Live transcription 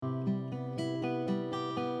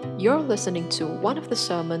You're listening to one of the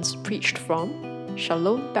sermons preached from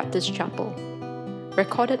Shalom Baptist Chapel,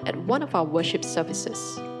 recorded at one of our worship services.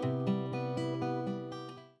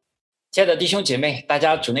 亲爱的弟兄姐妹，大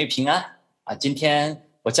家主内平安啊！今天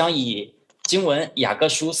我将以经文雅各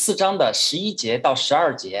书4章的11节到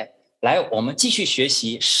12节来，我们继续学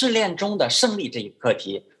习试炼中的胜利这一个课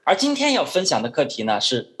题。而今天要分享的课题呢，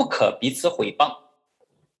是不可彼此毁谤。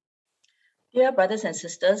Dear brothers and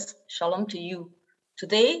sisters, shalom to you.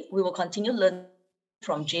 Today, we will continue learning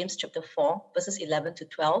from James chapter 4, verses 11 to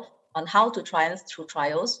 12 on how to triumph through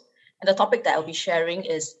trials. And the topic that I'll be sharing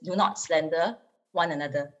is do not slander one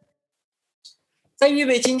another. 在预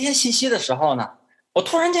备今天信息的时候呢，我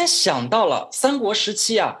突然间想到了三国时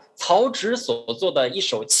期曹植所做的一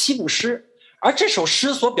首七步诗，而这首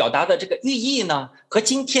诗所表达的这个寓意呢，和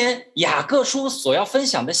今天雅各书所要分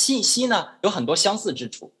享的信息呢，有很多相似之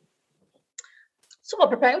处。So while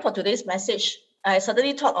preparing for today's message, I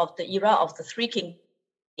suddenly thought of the era of the Three Kings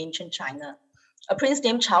in ancient China. A prince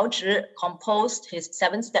named Cao Zhi composed his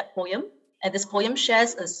 7-step poem, and this poem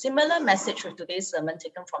shares a similar message with today's sermon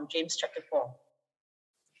taken from James chapter 4.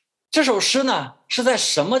 这首诗呢，是在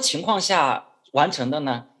什么情况下完成的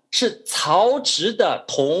呢？是曹植的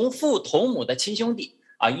同父同母的亲兄弟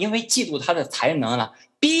因为嫉妒他的才能呢，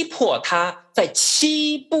逼迫他在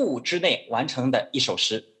7步之内完成的一首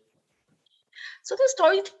诗。So the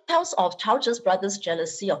story tells of Cao Zhi's brother's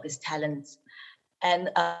jealousy of his talents, and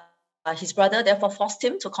his brother therefore forced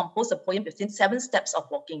him to compose a poem within 7 steps of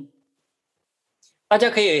walking. 大家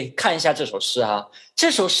可以看一下这首诗这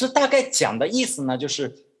首诗大概讲的意思呢，就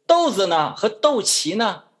是豆子呢和豆萁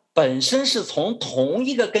呢本身是从同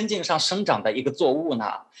一个根茎上生长的一个作物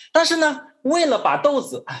呢，但是呢，为了把豆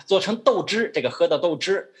子做成豆汁，这个喝的豆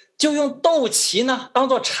汁，就用豆萁呢当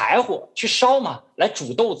做柴火去烧嘛，来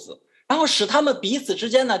煮豆子。然后使他们彼此之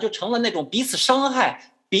间呢，就成了那种彼此伤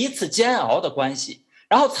害、彼此煎熬的关系。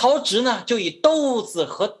然后曹植呢，就以豆子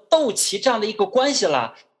和豆萁这样的一个关系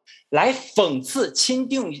来讽刺亲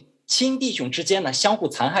弟兄之间呢相互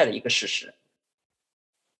残害的一个事实。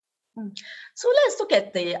So let's look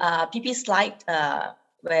at the PP slide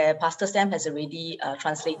where Pastor Sam has already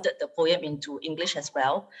translated the poem into English as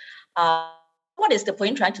well. What is the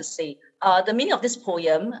poem trying to say? The meaning of this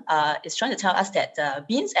poem is trying to tell us that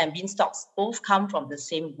beans and beanstalks both come from the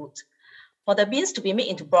same root. For the beans to be made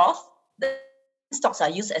into broth, the beanstalks are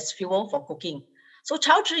used as fuel for cooking. So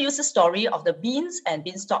Cao Zhi used the story of the beans and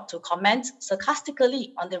beanstalk to comment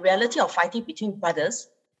sarcastically on the reality of fighting between brothers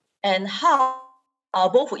and how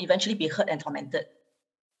both would eventually be hurt and tormented.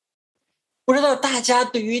 不知道大家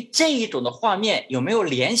对于这一种的画面有没有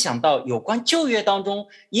联想到有关旧约当中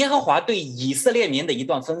耶和华对以色列民的一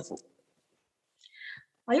段吩咐？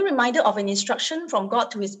 Are you reminded of an instruction from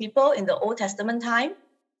God to his people in the Old Testament time?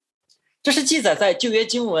 这是记载在旧约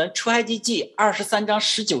经文出埃及记23章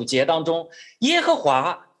19节当中，耶和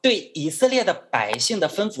华对以色列的百姓的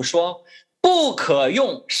吩咐说，不可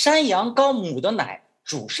用山羊羔母的奶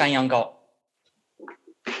煮山羊羔。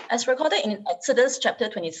As recorded in Exodus chapter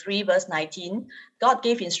 23, verse 19, God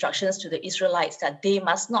gave instructions to the Israelites that they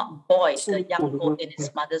must not boil the young goat in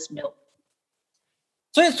its mother's milk.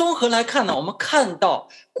 所以综合来看呢，我们看到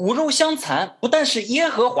骨肉相残不但是耶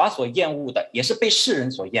和华所厌恶的，也是被世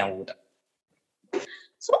人所厌恶的。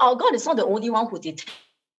So our God is not the only one who detests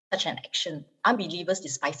such an action. Unbelievers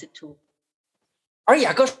despise it too. 而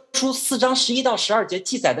雅各书4章11到12节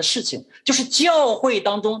记载的事情，就是教会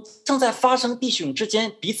当中正在发生弟兄之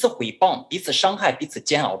间彼此毁谤、彼此伤害、彼此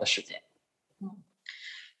煎熬的事件。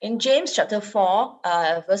In James chapter 4,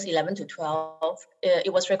 verse 11 to 12,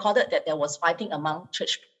 it was recorded that there was fighting among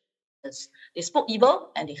church members. They spoke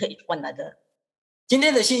evil and they hurt one another. 今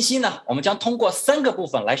天的信息呢，我们将通过3个部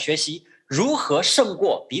分来学习如何胜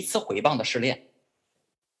过彼此毁谤的试炼。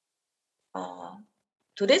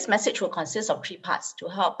Today's message will consist of 3 parts to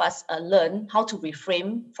help us learn how to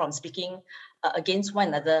refrain from speaking against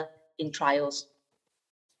one another in trials.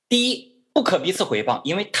 第一，不可彼此毁谤，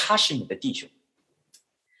因为他是你的弟兄。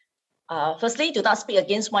Firstly, do not speak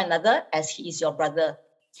against one another as he is your brother.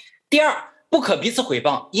 第二，不可彼此毁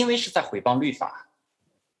谤，因为是在毁谤律法。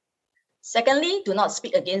Secondly, do not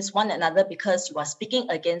speak against one another because you are speaking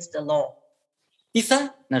against the law. 第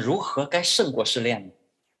三，那如何该胜过试炼呢？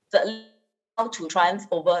 Thirdly, how to triumph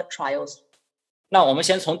over trials. 那我们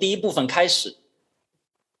先从第一部分开始。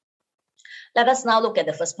Let us now look at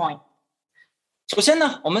the first point. 首先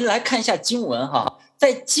呢，我们来看一下经文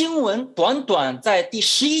在经文短在第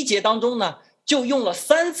11节当中呢，就用了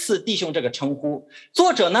3次弟兄这个称呼。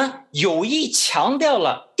作者呢有意强调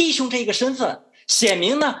了弟兄这一个身份，显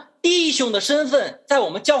明呢弟兄的身份在我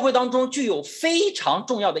们教会当中具有非常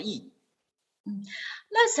重要的意义。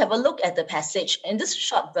Let's have a look at the passage. In this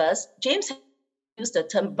short verse, James used the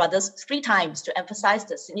term brothers 3 times to emphasize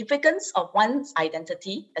the significance of one's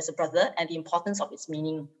identity as a brother and the importance of its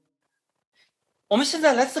meaning. 我们现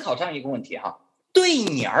在来思考这样一个问题哈，对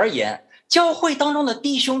你而言，教会当中的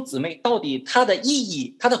弟兄姊妹到底它的意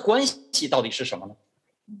义、它的关系到底是什么呢？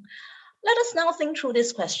 Let us now think through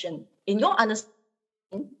this question. In your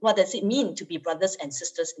understanding, what does it mean to be brothers and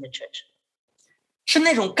sisters in the church? 是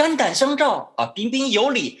那种肝胆相照啊，彬彬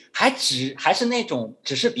有礼，还是那种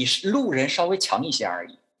只是比路人稍微强一些而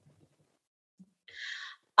已？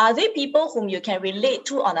 Are they people whom you can relate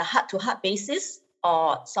to on a heart-to-heart basis,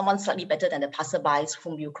 or someone slightly better than the passerbys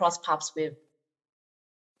whom you cross paths with?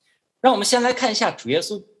 让我们先来看一下主耶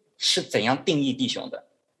稣是怎样定义弟兄的。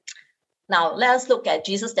 Now, let us look at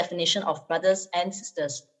Jesus' definition of brothers and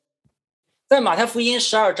sisters. 在马太福音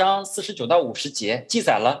12章49到50节记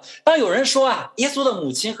载了，当有人说啊，耶稣的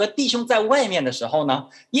母亲和弟兄在外面的时候呢，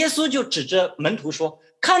耶稣就指着门徒说：“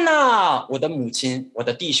看哪，我的母亲，我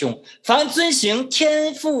的弟兄，凡遵行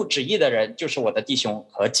天父旨意的人，就是我的弟兄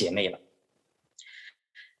和姐妹了。”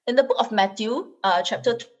 In the book of Matthew,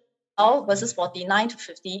 chapter 12, verses 49 to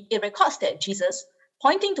 50, it records that Jesus,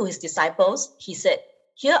 pointing to his disciples, he said,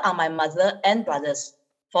 "Here are my mother and brothers.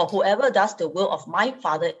 For whoever does the will of my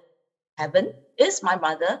Father in heaven is my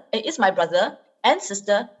brother and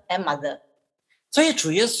sister and mother." 所以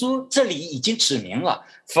主耶稣这里已经指明了，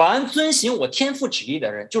凡遵行我天父旨意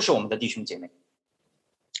的人，就是我们的弟兄姐妹。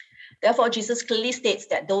 Therefore, Jesus clearly states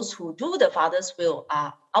that those who do the Father's will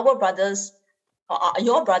are our brothers, or are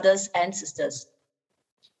your brothers and sisters.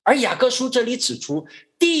 而雅各书这里指出，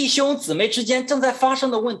弟兄姊妹之间正在发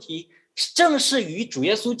生的问题，正是与主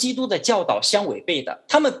耶稣基督的教导相违背的。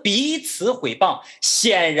他们彼此毁谤，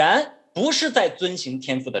显然不是在遵行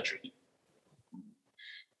天父的旨意。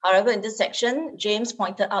 However, in this section, James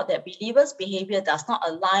pointed out that believers' behavior does not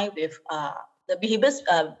align with the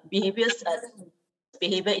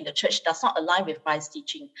behavior in the church does not align with Christ's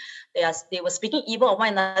teaching. They were speaking evil of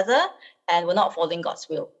one another and were not following God's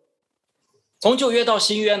will. 从旧约到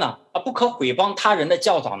新约呢，不可毁谤他人的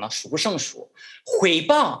教导呢，数不胜数。毁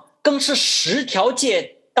谤更是10条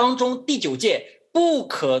诫当中第9诫，不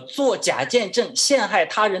可作假见证，陷害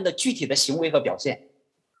他人的具体的行为和表现。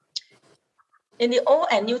 In the Old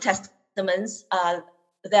and New Testaments,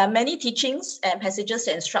 there are many teachings and passages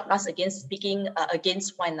that instruct us against speaking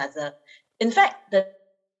against one another. In fact, the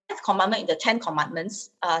 10th commandment in the 10 Commandments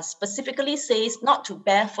specifically says not to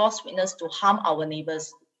bear false witness to harm our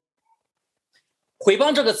neighbors. 毁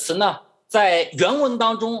谤这个词呢，在原文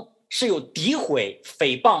当中是有诋毁、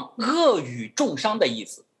诽谤、恶语、重伤的意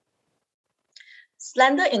思。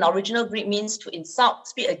 Slander in original Greek means to insult,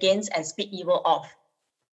 speak against, and speak evil of.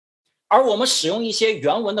 而我们使用一些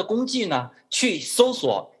原文的工具呢，去搜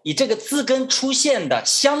索以这个字根出现的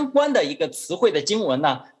相关的一个词汇的经文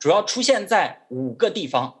呢，主要出现在5个地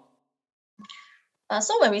方。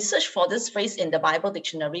 So when we search for this phrase in the Bible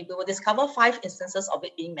dictionary, we will discover 5 instances of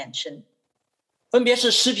it being mentioned. 分别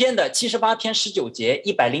是诗篇的78篇19节、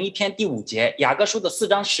101篇第5节、雅各书的4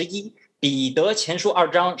章11、彼得前书2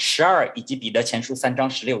章12以及彼得前书3章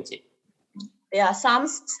16节。 There are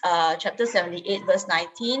Psalms chapter 78 verse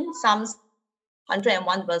 19, Psalms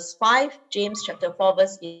 101 verse 5, James chapter 4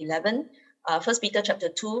 verse 11, 1 Peter chapter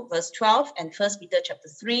 2 verse 12, and 1 Peter chapter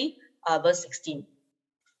 3 verse 16.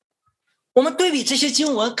 我们对比这些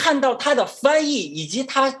经文，看到它的翻译以及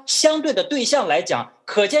它相对的对象来讲，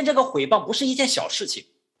可见这个毁谤不是一件小事情。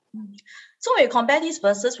 So when we compare these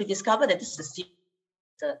verses, we discover that this is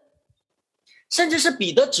the 甚至是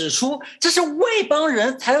彼得指出，这是外邦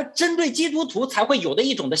人才要针对基督徒才会有的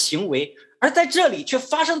一种的行为，而在这里却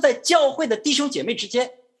发生在教会的弟兄姐妹之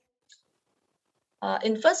间。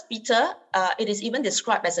In 1 Peter, it is even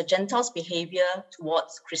described as a Gentile's behavior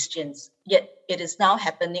towards Christians, yet it is now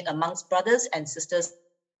happening amongst brothers and sisters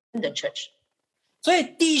in the church. 所以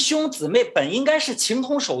弟兄姊妹本应该是情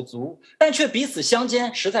同手足，但却彼此相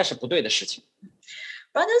奸，实在是不对的事情。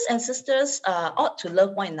 Brothers and sisters ought to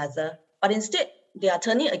love one another, but instead they are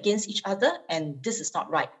turning against each other, and this is not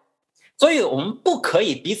right. 所以我们不可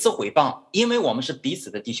以彼此毁谤，因为我们是彼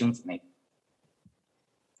此的弟兄姊妹。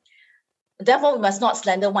 Therefore, we must not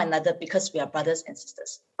slander one another because we are brothers and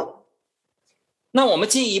sisters. 那我们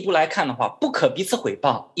进一步来看的话，不可彼此毁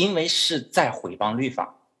谤，因为是在毁谤律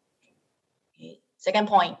法。 Second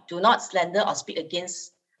point, do not slander or speak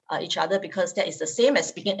against each other because that is the same as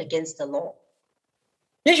speaking against the law.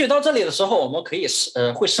 也许到这里的时候，我们可以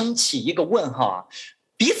会升起一个问号啊，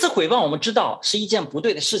彼此毁谤我们知道是一件不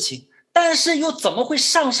对的事情，但是又怎么会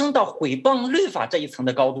上升到毁谤律法这一层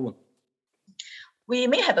的高度呢？ We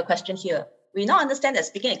may have a question here. we now understand that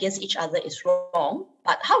speaking against each other is wrong,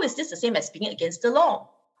 but how is this the same as speaking against the law?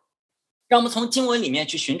 让我们从经文里面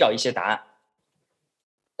去寻找一些答案。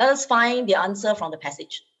Let us find the answer from the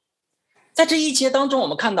passage. 在这一节当中，我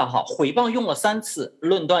们看到毁谤用了3次，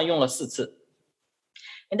论断用了4次。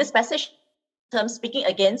In this passage, the term speaking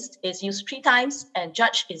against is used 3 times and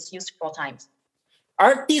judge is used 4 times.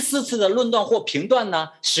 而第4次的论断或评断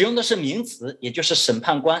呢，使用的是名词，也就是审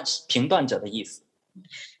判官、评断者的意思。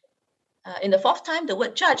In the 4th time, the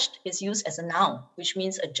word judged is used as a noun, which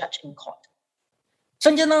means a judge in court.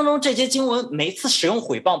 圣经当中这节经文每次使用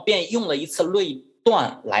毁谤，便用了一次论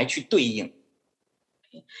断来去对应。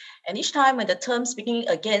And each time when the term speaking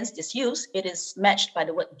against is used, it is matched by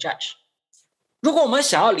the word judge. 如果我们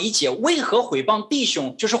想要理解为何毁谤弟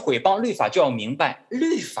兄就是毁谤律法，就要明白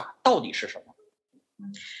律法到底是什么。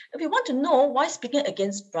If we want to know why speaking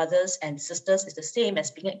against brothers and sisters is the same as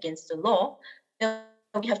speaking against the law, then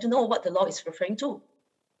we have to know what the law is referring to.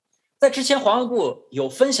 在之前华文部有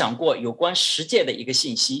分享过有关十诫的一个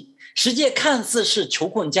信息，十诫看似是囚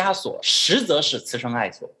困枷锁，实则是慈生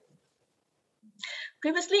爱所。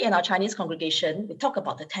Previously, in our Chinese congregation, we talk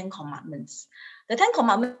about the 10 Commandments. The 10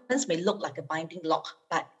 Commandments may look like a binding lock,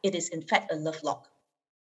 but it is in fact a love lock.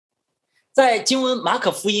 在经文马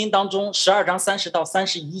可福音当中12章30到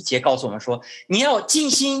31节告诉我们说，你要尽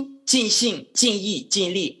心、尽性、尽意、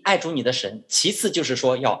尽力爱主你的神，其次就是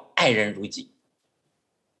说要爱人如己。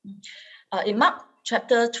In Mark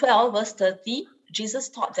chapter 12, verse 30, Jesus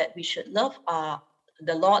taught that we should love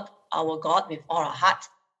the Lord our God with all our heart,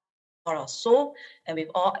 all our soul, and with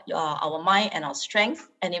all our mind and our strength.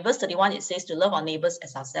 And in verse 31, it says to love our neighbors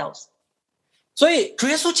as ourselves. 所以主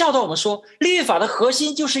耶稣教导我们说，律法的核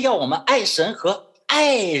心就是要我们爱神和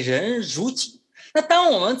爱人如己。那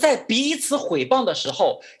当我们在彼此毁谤的时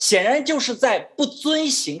候，显然就是在不遵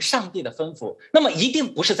行上帝的吩咐，那么一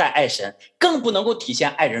定不是在爱神，更不能够体现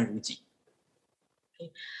爱人如己。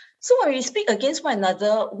So when we speak against one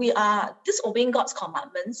another, we are disobeying God's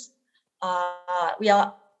commandments. We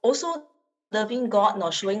are also loving God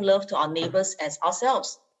nor showing love to our neighbors as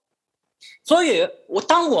ourselves. 所以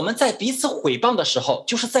当我们在彼此毁谤的时候，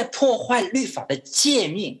就是在破坏律法的诫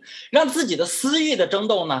命，让自己的私欲的争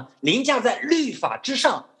斗呢凌驾在律法之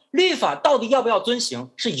上。律法到底要不要遵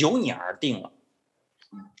行，是由你而定了。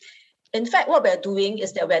In fact, what we are doing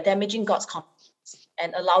is that we are damaging God's commandments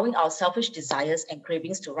and allowing our selfish desires and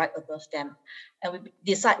cravings to rise above them, and we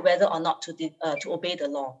decide whether or not to obey the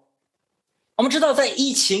law. 我们知道，在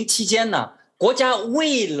疫情期间呢，国家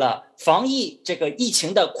为了防疫这个疫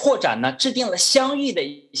情的扩展呢，制定了相应的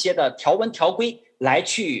一些的条文条规来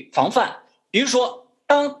去防范。比如说，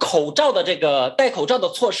当口罩的戴口罩的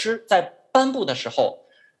措施在颁布的时候，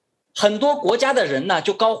很多国家的人呢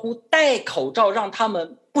就高呼戴口罩让他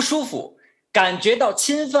们不舒服，感觉到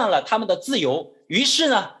侵犯了他们的自由，于是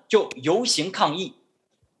呢就游行抗议。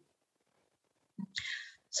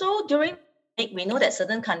So during we know that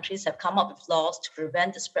certain countries have come up with laws to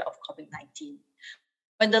prevent the spread of COVID-19.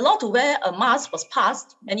 When the law to wear a mask was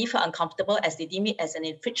passed, many felt uncomfortable as they deemed it as an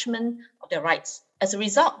infringement of their rights. As a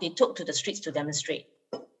result, they took to the streets to demonstrate.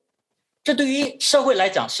 这对于社会来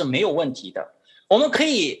讲是没有问题的。我们可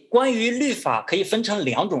以关于律法可以分成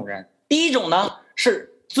2种人，第一种呢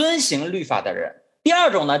是遵行律法的人，第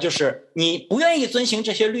二种呢就是你不愿意遵行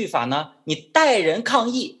这些律法呢，你带人抗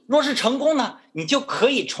议，若是成功呢，你就可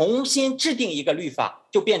以重新制定一个律法，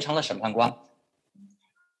就变成了审判官。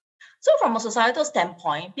So from a societal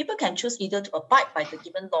standpoint, people can choose either to abide by the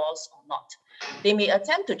given laws or not. They may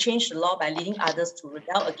attempt to change the law by leading others to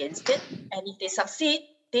rebel against it, and if they succeed,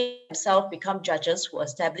 they themselves become judges who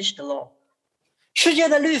establish the law. 世界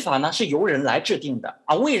的律法呢是由人来制定的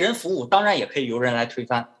啊，为人服务当然也可以由人来推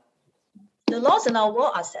翻。The laws in our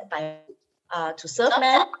world are set by to serve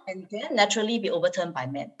man and then naturally be overturned by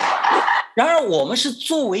men. 然而我们是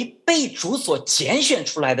作为被主所拣选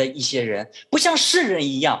出来的一些人，不像世人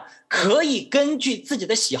一样可以根据自己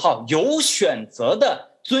的喜好有选择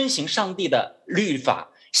的遵行上帝的律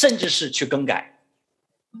法，甚至是去更改。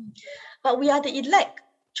But we are the elect,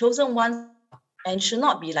 chosen ones, and should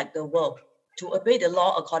not be like the world, to obey the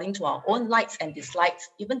law according to our own likes and dislikes,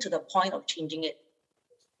 even to the point of changing it.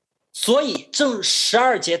 所以正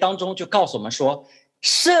12节当中就告诉我们说，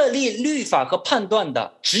设立律法和判断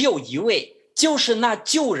的只有一位，就是那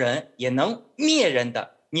救人也能灭人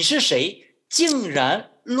的。你是谁，竟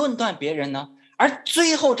然论断别人呢？而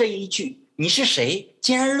最后这一句，你是谁，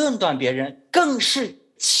竟然论断别人，更是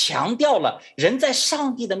强调了人在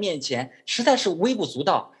上帝的面前实在是微不足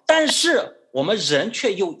道，但是我们人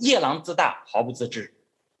却又夜郎自大，毫不自知。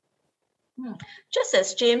Just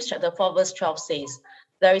as James chapter 4 verse 12 says,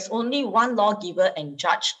 there is only one lawgiver and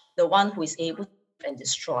judge, the one who is able to save and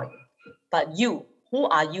destroy. But you, who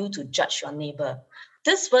are you to judge your neighbor?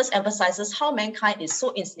 This verse emphasizes how mankind is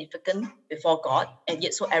so insignificant before God and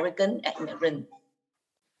yet so arrogant and ignorant.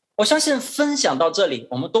 我相信分享到这里，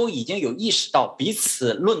我们都已经有意识到彼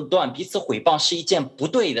此论断、彼此毁谤是一件不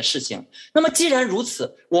对的事情。那么既然如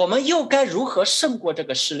此，我们又该如何胜过这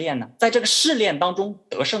个试炼呢？在这个试炼当中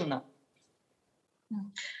得胜呢？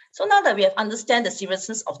 So now that we have understand the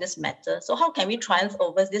seriousness of this matter, so how can we triumph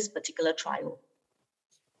over this particular trial?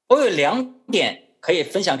 我有2点可以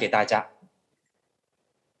分享给大家。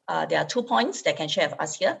There are 2 points that I can share with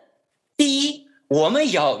us here. 第一，我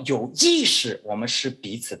们要有意识，我们是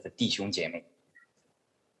彼此的弟兄姐妹。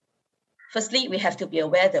 Firstly, we have to be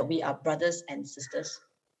aware that we are brothers and sisters.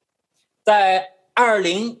 在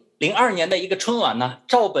2002年的一个春晚呢，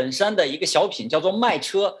赵本山的一个小品叫做《卖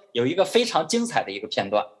车》，有一个非常精彩的一个片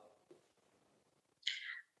段。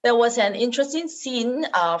There was an interesting scene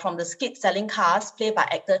from the skit Selling Cars played by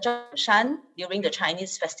actor Zhao Shan during the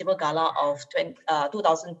Chinese Festival Gala of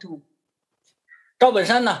 2002. 赵本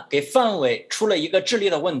山呢给范伟出了一个智力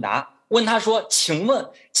的问答，问他说：“请问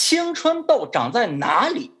青春痘长在哪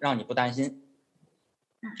里让你不担心？”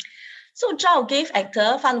 So Zhao gave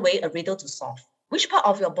actor Fan Wei a riddle to solve. Which part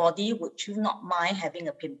of your body would you not mind having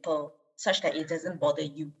a pimple such that it doesn't bother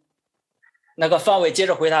you? 那个范伟接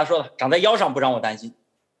着回答说了：“长在腰上不让我担心。”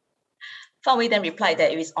 Fan Wei then replied that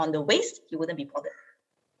if it's on the waist, he wouldn't be bothered.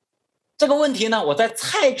 这个问题呢，我在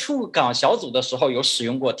蔡处港小组的时候有使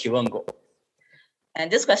用过，提问过。And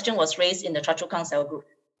this question was raised in the Choa Chu Kang cell group.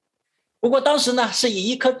 不过当时呢是以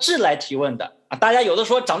一颗痣来提问的啊，大家有的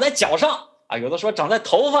说长在脚上啊，有的说长在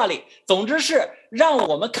头发里，总之是让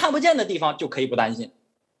我们看不见的地方就可以不担心。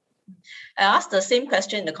I asked the same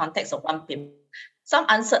question in the context of one pimple. Some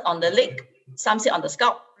answered on the leg, some said on the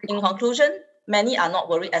scalp. In conclusion, many are not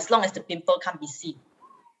worried as long as the pimple can't be seen.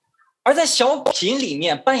 而在小品里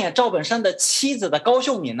面扮演赵本山的妻子的高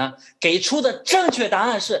秀敏呢，给出的正确答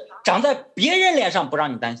案是长在别人脸上不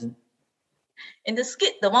让你担心。In the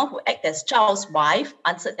skit, the one who acted as Zhao's wife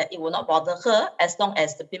answered that it will not bother her as long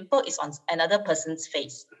as the pimple is on another person's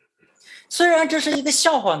face. 虽然这是一个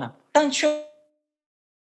笑话呢，但却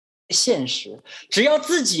现实。只要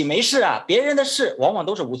自己没事啊，别人的事往往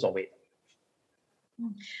都是无所谓的。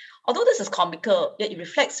Although this is comical, yet it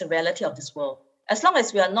reflects the reality of this world. As long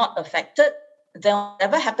as we are not affected, then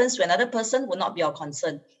whatever happens to another person will not be our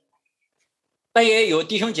concern. 但也有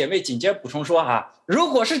弟兄姐妹紧接着补充说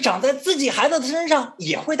如果是长在自己孩子的身上，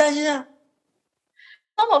也会担心啊。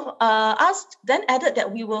Some of us then added that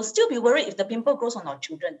we will still be worried if the pimple grows on our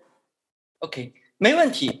children. OK， 没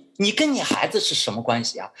问题。你跟你孩子是什么关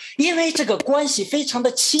系啊？因为这个关系非常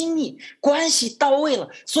的亲密，关系到位了，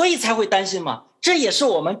所以才会担心嘛。这也是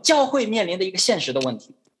我们教会面临的一个现实的问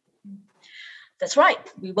题。That's right.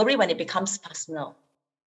 We worry when it becomes personal.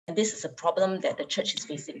 And this is a problem that the church is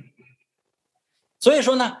facing. 所以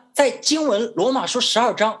说呢，在经文罗马书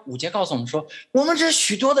12章5节告诉我们说，我们这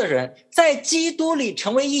许多的人在基督里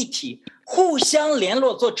成为一体，互相联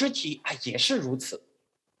络做肢体也是如此。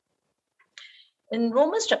In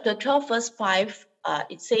Romans chapter 12, verse 5,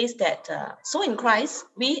 it says that, so in Christ,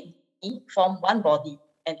 we form one body,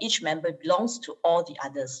 and each member belongs to all the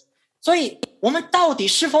others. 所以我们到底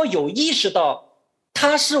是否有意识到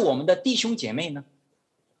他是我们的弟兄姐妹呢？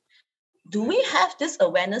 Do we have this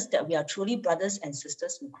awareness that we are truly brothers and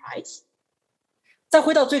sisters in Christ? 再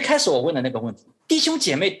回到最开始我问的那个问题，弟兄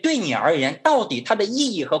姐妹对你而言，到底它的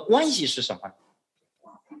意义和关系是什么呢？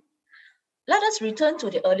 Let us return to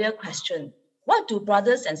the earlier question. What do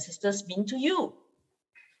brothers and sisters mean to you?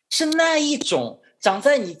 是那一种长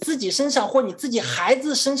在你自己身上或你自己孩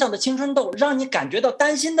子身上的青春痘，让你感觉到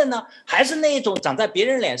担心的呢？还是那一种长在别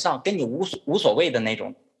人脸上跟你无所谓的那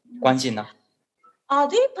种关系呢？ Are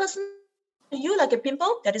they personal to you like a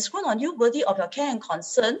pimple that is grown on you worthy of your care and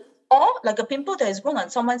concern, or like a pimple that is grown on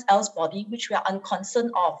someone else's body which we are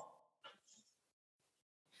unconcerned of?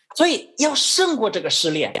 所以要胜过这个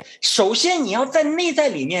试炼，首先你要在内在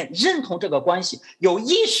里面认同这个关系，有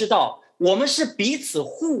意识到我们是彼此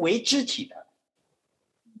互为肢体的。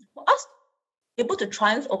For us to be able to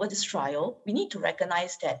triumph over this trial, we need to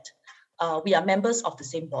recognize that we are members of the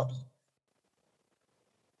same body.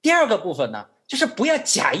 第二个部分呢，就是不要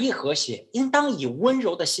假意和谐，应当以温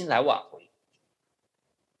柔的心来挽回。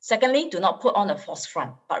Secondly, do not put on a false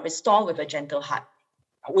front, but restore with a gentle heart.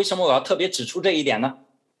 为什么我要特别指出这一点呢？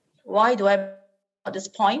 Why do I at this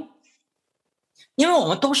point? 因为我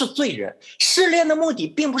们都是罪人，试炼的目的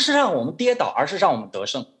并不是让我们跌倒，而是让我们得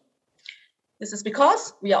胜。This is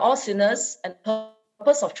because we are all sinners, and the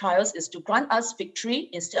purpose of trials is to grant us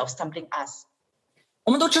victory instead of stumbling us. 我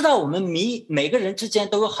我们都知道，我们每个人之间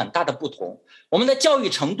都有很大的不同，我们的教育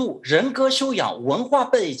程度、人格修养、文化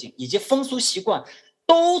背景以及风俗习惯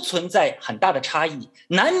都存在很大的差异，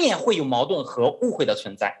难免会有矛盾和误会的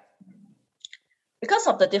存在。Because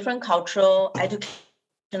of the different cultural,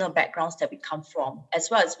 educational backgrounds that we come from, as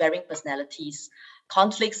well as varying personalities,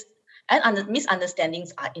 conflicts and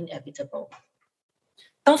misunderstandings are inevitable.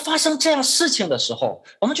 当发生这样事情的时候，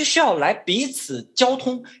我们就需要来彼此交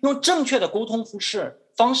通，用正确的沟通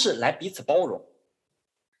方式来彼此包容。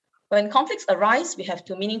When conflicts arise, we have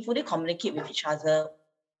to meaningfully communicate with each other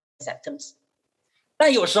acceptance.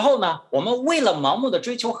 但有时候呢，我们为了盲目的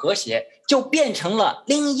追求和谐，就变成了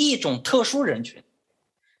另一种特殊人群。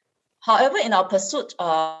However, in our pursuit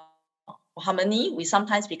of harmony, we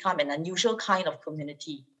sometimes become an unusual kind of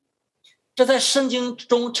community. 这在圣经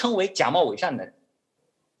中称为假冒伪善的人。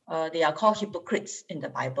They are called hypocrites in the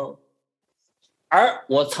Bible. 而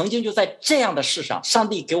我曾经就在这样的事上，上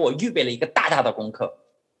帝给我预备了一个大大的功课。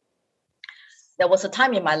There was a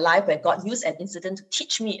time in my life where God used an incident to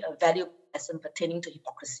teach me a valuable lesson pertaining to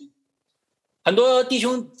hypocrisy. 很多弟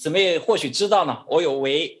兄姊妹或许知道呢，我有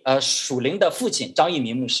位属灵的父亲张义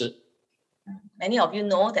民牧师。Many of you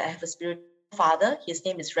know that I have a spiritual father. His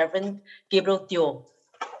name is Reverend Gabriel Teo.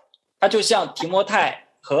 他就像提摩太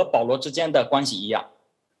和保罗之间的关系一样。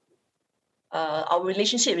Our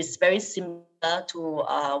relationship is very similar to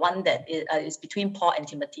one that is between Paul and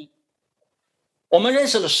Timothy. 我们认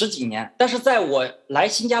识了10几年，但是在我来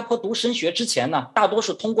新加坡读神学之前呢，大多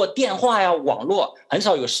是通过电话呀、网络，很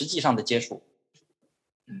少有实际上的接触。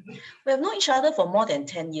We have known each other for more than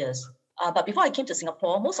 10 years, but before I came to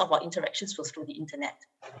Singapore, most of our interactions was through the internet.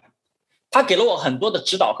 他给了我很多的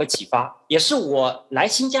指导和启发，也是我来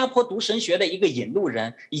新加坡读神学的一个引路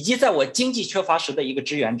人，以及在我经济缺乏时的一个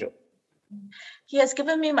支援者。He has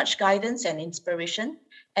given me much guidance and inspiration,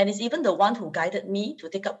 and is even the one who guided me to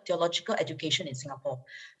take up theological education in Singapore.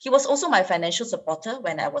 He was also my financial supporter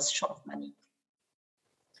when I was short of money.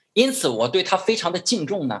 因此我对他非常的敬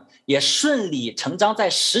重呢，也顺理成章在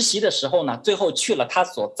实习的时候呢，最后去了他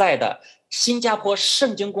所在的新加坡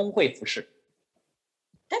圣经公会服侍。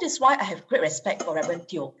That is why I have great respect for Reverend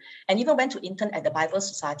Teo, and even went to intern at the Bible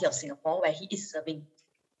Society of Singapore, where he is serving.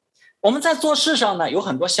 我们在做事上呢有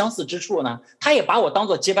很多相似之处呢，他也把我当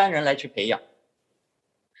作接班人来去培养。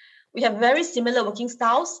We have very similar working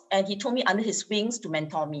styles, and he took me under his wings to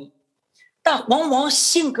mentor me. 但往往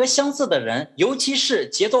性格相似的人，尤其是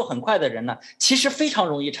节奏很快的人呢，其实非常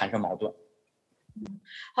容易产生矛盾。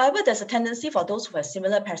However, there's a tendency for those who have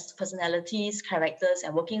similar personalities, characters,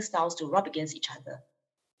 and working styles to rub against each other.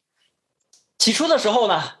 起初的时候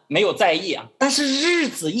呢，没有在意啊，但是日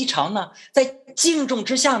子一长呢，在敬重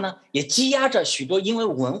之下呢，也积压着许多因为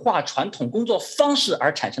文化传统、工作方式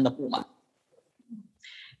而产生的不满。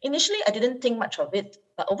Initially, I didn't think much of it,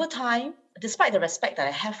 but over time, despite the respect that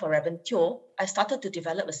I have for Reverend Teo, I started to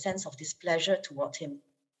develop a sense of displeasure toward him.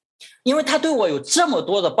 因为他对我有这么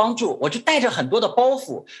多的帮助，我就带着很多的包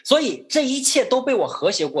袱，所以这一切都被我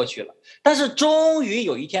和谐过去了。但是终于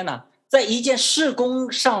有一天呢，在一件事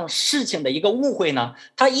工上事情的一个误会呢，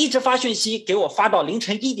他一直发讯息给我，发到凌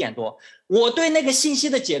晨1点多。我对那个信息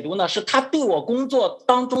的解读呢，是他对我工作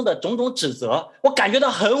当中的种种指责，我感觉到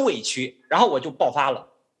很委屈，然后我就爆发了。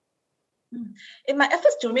In my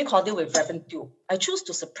efforts to remain cordial with Reverend Teo, I chose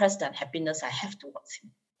to suppress the unhappiness I have towards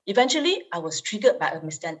him. Eventually, I was triggered by a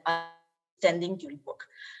misunderstanding during work.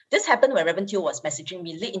 This happened when Reverend Teo was messaging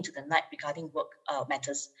me late into the night regarding work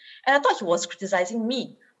matters, and I thought he was criticizing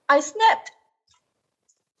me. I snapped.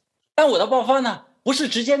 但我的爆发呢，不是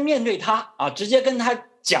直接面对他啊，直接跟他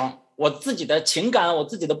讲我自己的情感，我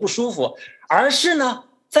自己的不舒服，而是呢，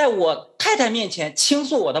在我太太面前倾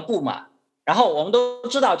诉我的不满。然后我们都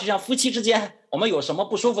知道，就像夫妻之间，我们有什么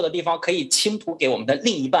不舒服的地方可以倾吐给我们的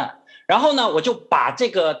另一半。然后呢，我就把这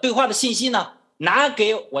个对话的信息呢拿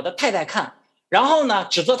给我的太太看，然后呢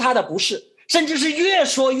指责她的不是，甚至是越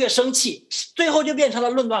说越生气，最后就变成了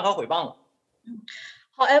论断和诽谤了。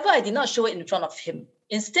However, I did not show it in front of him.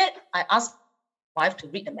 Instead, I asked my wife to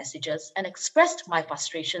read the messages and expressed my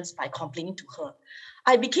frustrations by complaining to her.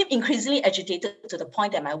 I became increasingly agitated to the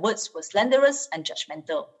point that my words were slanderous and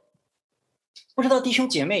judgmental. 不知道弟兄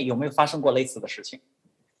姐妹有没有发生过类似的事情？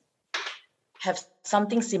 Have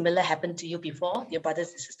something similar happened to you before, dear brothers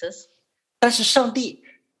and sisters? 但是上帝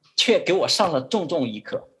却给我上了重重一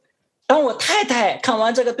课。当我太太看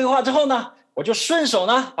完这个对话之后呢，我就顺手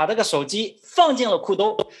呢把这个手机放进了裤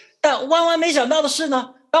兜。但万万没想到的是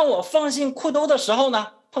呢，当我放进裤兜的时候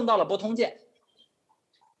呢，碰到了拨通键。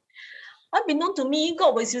Unbeknown to me,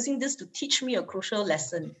 God was using this to teach me a crucial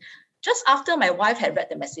lesson. Just after my wife had read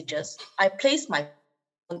the messages, I placed my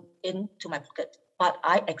phone into my pocket but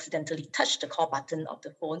I accidentally touched the call button of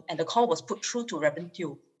the phone and the call was put through to Reverend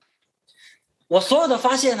Teo. 我所有的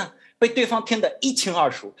发现呢，被对方听得一清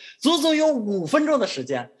二楚，足足有5分钟的时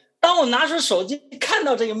间。当我拿出手机看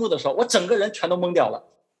到这一幕的时候，我整个人全都懵掉了。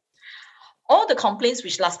All the complaints,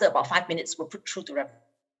 which lasted about 5 minutes, were put through to Reverend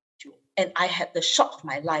Teo, and I had the shock of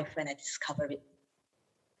my life when I discovered it.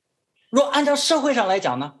 若按照社会上来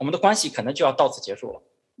讲呢，我们的关系可能就要到此结束了。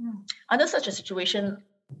Under such a situation,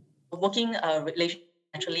 working relation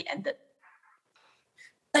naturally ended.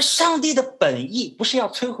 但上帝的本意不是要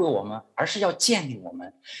摧毁我们，而是要建立我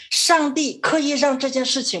们。上帝刻意让这件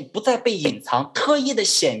事情不再被隐藏，特意的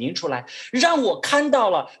显明出来，让我看到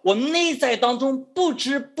了我内在当中不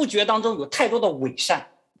知不觉当中有太多的伪善。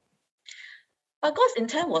But God's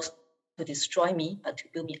intent was to destroy me, but to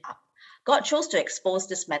build me up. God chose to expose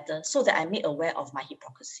this matter so that I made aware of my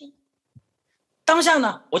hypocrisy. 当下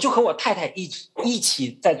呢，我就和我太太一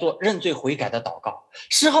起在做认罪悔改的祷告。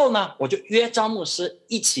事后呢，我就约张牧师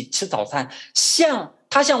一起吃早餐，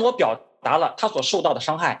他向我表达了他所受到的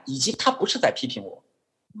伤害，以及他不是在批评我。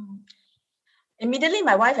Immediately,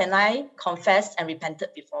 my wife and I confessed and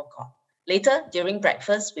repented before God. Later, during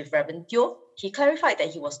breakfast with Reverend Teo, he clarified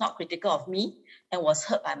that he was not critical of me and was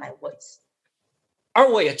hurt by my words. 而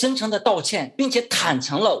我也真诚的道歉，并且坦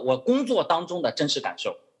诚了我工作当中的真实感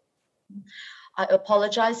受。I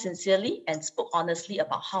apologized sincerely and spoke honestly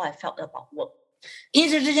about how I felt about work. 因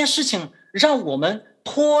此这件事情让我们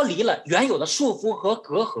脱离了原有的束缚和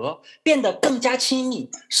隔阂，变得更加亲密。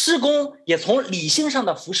事工也从理性上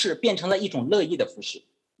的服侍变成了一种乐意的服侍。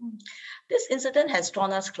This incident has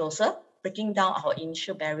drawn us closer, breaking down our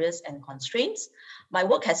initial barriers and constraints. My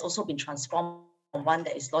work has also been transformed from one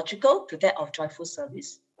that is logical to that of joyful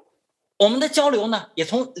service. 我们的交流呢，也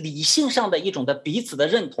从理性上的一种的彼此的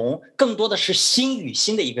认同，更多的是心与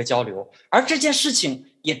心的一个交流，而这件事情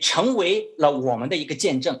也成为了我们的一个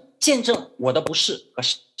见证，见证我的不是和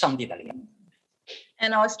上帝的灵。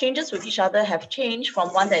And our exchanges with each other have changed from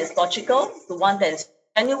one that is logical to one that is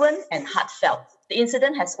genuine and heartfelt. The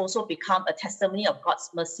incident has also become a testimony of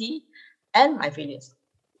God's mercy and my failures.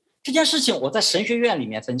 这件事情我在神学院里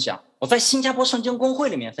面分享，我在新加坡圣经公会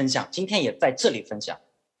里面分享，今天也在这里分享。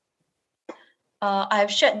I have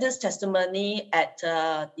shared this testimony at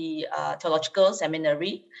the Theological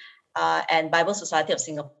Seminary and Bible Society of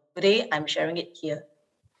Singapore. Today, I'm sharing it here.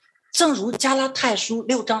 正如加拉太书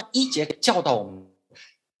6章1节教导我们，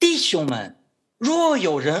弟兄们，若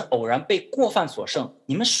有人偶然被过犯所胜，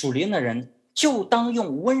你们属灵的人就当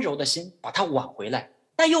用温柔的心把他挽回来，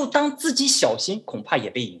但又当自己小心，恐怕也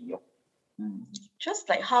被引诱。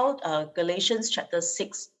Just like how Galatians chapter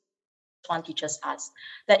 6:1 teaches us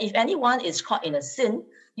that if anyone is caught in a sin,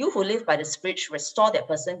 you who live by the Spirit should restore that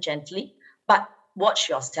person gently, but watch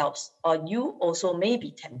yourselves, or you also may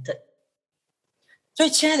be tempted. 所以，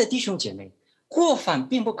亲爱的弟兄姐妹，过犯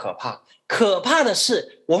并不可怕，可怕的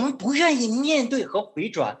是我们不愿意面对和回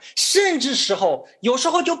转，甚至有时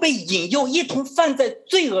候就被引诱，一同犯在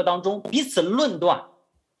罪恶当中，彼此论断。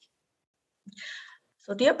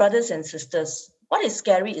So, dear brothers and sisters, what is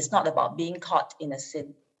scary is not about being caught in a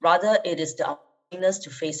sin. Rather, it is the willingness to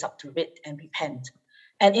face up to it and repent.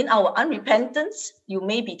 And in our unrepentance, you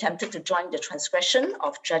may be tempted to join the transgression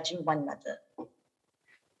of judging one another.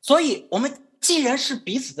 所以，我们既然是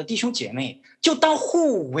彼此的弟兄姐妹，就当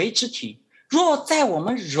互为肢体。若在我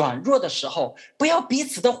们软弱的时候，不要彼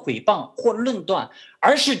此的毁谤或论断，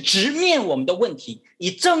而是直面我们的问题，以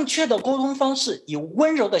正确的沟通方式，以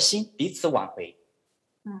温柔的心彼此挽回。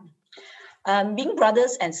Being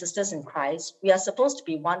brothers and sisters in Christ, we are supposed to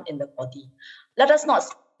be one in the body. Let us not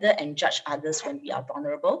slander and judge others when we are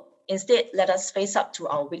vulnerable. Instead, let us face up to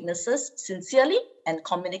our weaknesses sincerely and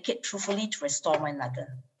communicate truthfully to restore one another.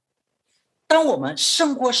 当我们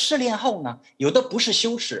胜过试炼后呢，有的不是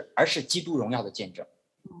羞耻，而是基督荣耀的见证。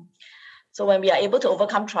So when we are able to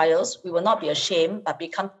overcome trials, we will not be ashamed, but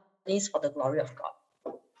become witnesses for the glory of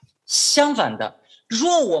God. 相反的，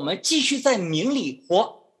若我们继续在明里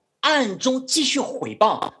或暗中继续毁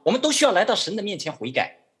谤，我们都需要来到神的面前悔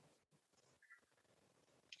改。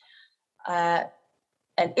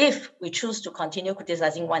And if we choose to continue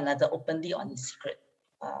criticizing one another openly or in secret.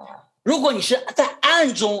 如果你是在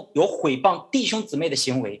暗中有毁谤弟兄姊妹的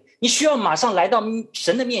行为，你需要马上来到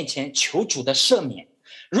神的面前求主的赦免。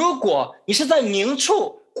如果你是在明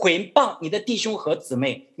处毁谤你的弟兄和姊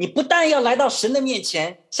妹，你不但要来到神的面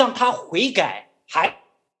前向他悔改，还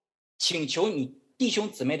请求你弟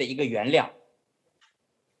兄姊妹的一个原谅。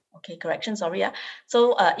Okay, correction, sorry.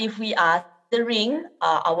 So if we are hindering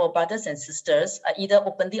our brothers and sisters, either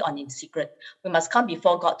openly or in secret, we must come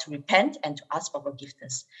before God to repent and to ask for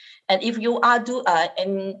forgiveness. And if you are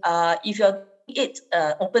if you're it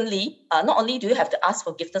openly, not only do you have to ask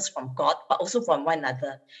forgiveness from God, but also from one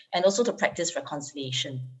another, and also to practice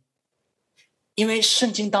reconciliation. 因为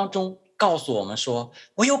圣经当中告诉我们说，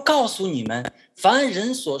我又告诉你们，凡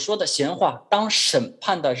人所说的闲话，当审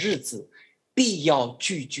判的日子，必要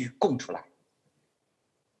句句供出来。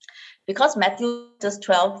Because Matthew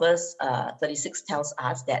 12 verse 36 tells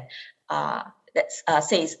us that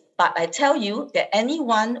says, but I tell you that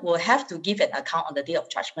anyone will have to give an account on the day of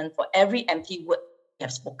judgment for every empty word they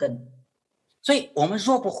have spoken. 所以我们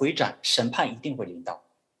若不回转，审判一定会临到。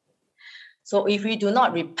So if we do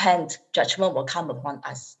not repent, judgment will come upon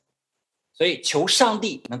us. 所以求上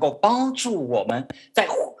帝能够帮助我们在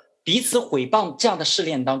彼此毁谤这样的试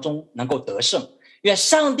炼当中能够得胜。愿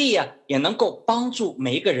上帝也能够帮助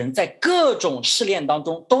每一个人在各种试炼当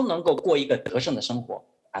中都能够过一个得胜的生活。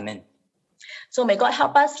阿们。So may God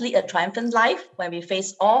help us lead a triumphant life when we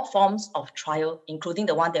face all forms of trial, including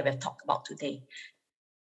the one that we've talked about today.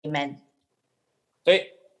 Amen. 所以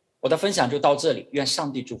我的分享就到这里，愿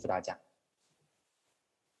上帝祝福大家。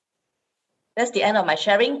That's the end of my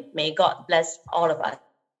sharing. May God bless all of us.